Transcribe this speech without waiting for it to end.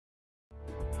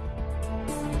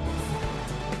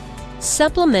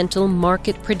Supplemental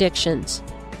Market Predictions,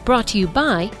 brought to you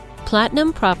by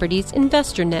Platinum Properties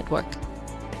Investor Network.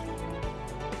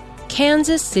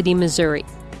 Kansas City, Missouri,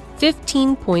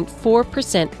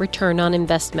 15.4% return on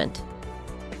investment.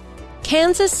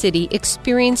 Kansas City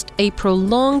experienced a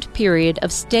prolonged period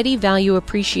of steady value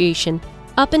appreciation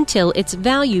up until its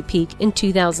value peak in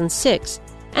 2006,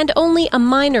 and only a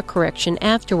minor correction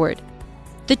afterward.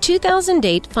 The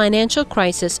 2008 financial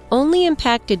crisis only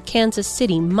impacted Kansas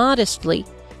City modestly,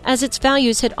 as its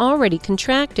values had already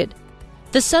contracted.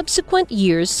 The subsequent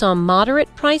years saw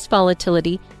moderate price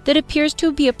volatility that appears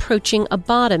to be approaching a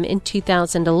bottom in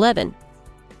 2011.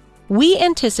 We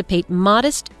anticipate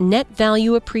modest net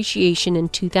value appreciation in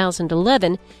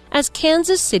 2011 as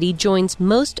Kansas City joins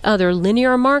most other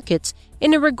linear markets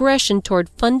in a regression toward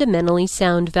fundamentally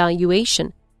sound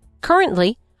valuation.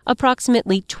 Currently,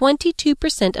 approximately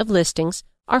 22% of listings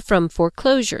are from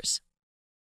foreclosures.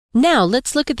 Now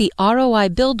let's look at the ROI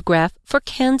build graph for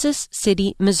Kansas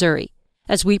City, Missouri,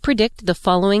 as we predict the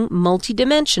following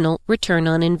multidimensional return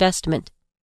on investment: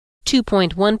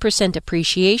 2.1%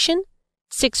 appreciation,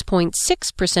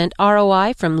 6.6%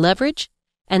 ROI from leverage,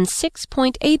 and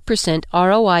 6.8%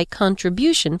 ROI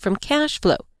contribution from cash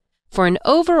flow, for an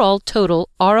overall total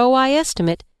ROI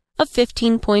estimate of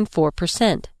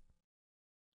 15.4%.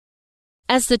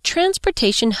 As the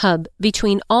transportation hub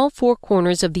between all four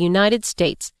corners of the United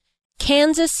States,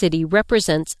 Kansas City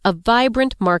represents a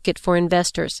vibrant market for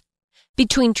investors.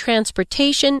 Between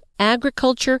transportation,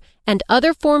 agriculture, and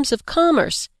other forms of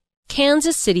commerce,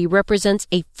 Kansas City represents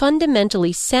a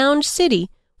fundamentally sound city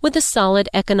with a solid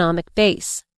economic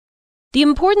base. The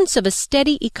importance of a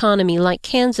steady economy like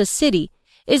Kansas City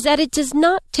is that it does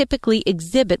not typically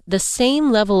exhibit the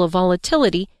same level of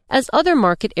volatility as other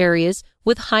market areas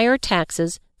with higher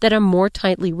taxes that are more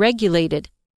tightly regulated.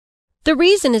 The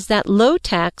reason is that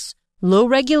low-tax,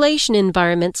 low-regulation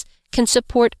environments can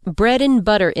support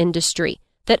bread-and-butter industry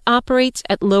that operates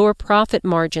at lower profit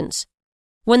margins.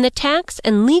 When the tax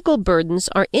and legal burdens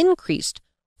are increased,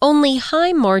 only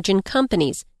high-margin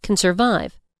companies can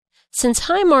survive. Since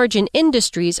high-margin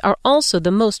industries are also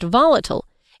the most volatile,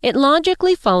 it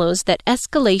logically follows that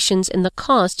escalations in the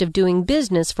cost of doing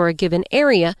business for a given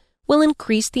area will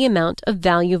increase the amount of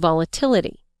value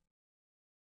volatility.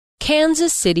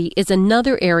 Kansas City is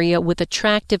another area with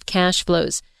attractive cash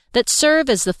flows that serve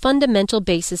as the fundamental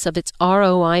basis of its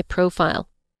ROI profile.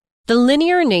 The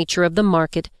linear nature of the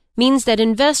market means that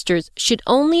investors should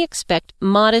only expect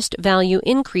modest value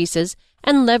increases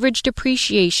and leveraged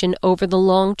appreciation over the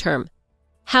long term.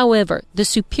 However, the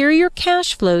superior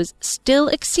cash flows still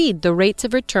exceed the rates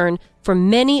of return for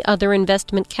many other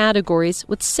investment categories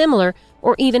with similar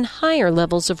or even higher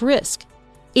levels of risk.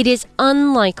 It is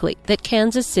unlikely that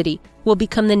Kansas City will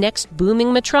become the next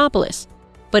booming metropolis,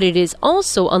 but it is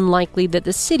also unlikely that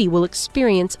the city will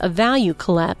experience a value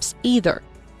collapse either.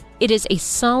 It is a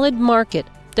solid market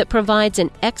that provides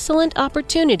an excellent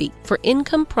opportunity for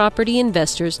income property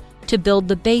investors to build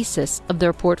the basis of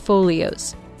their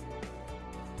portfolios.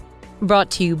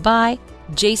 Brought to you by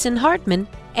Jason Hartman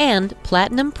and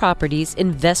Platinum Properties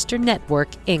Investor Network,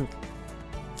 Inc.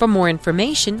 For more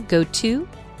information, go to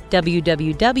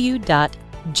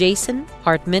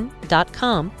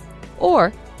www.jasonhartman.com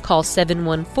or call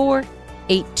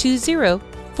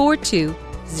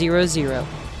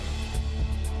 714-820-4200.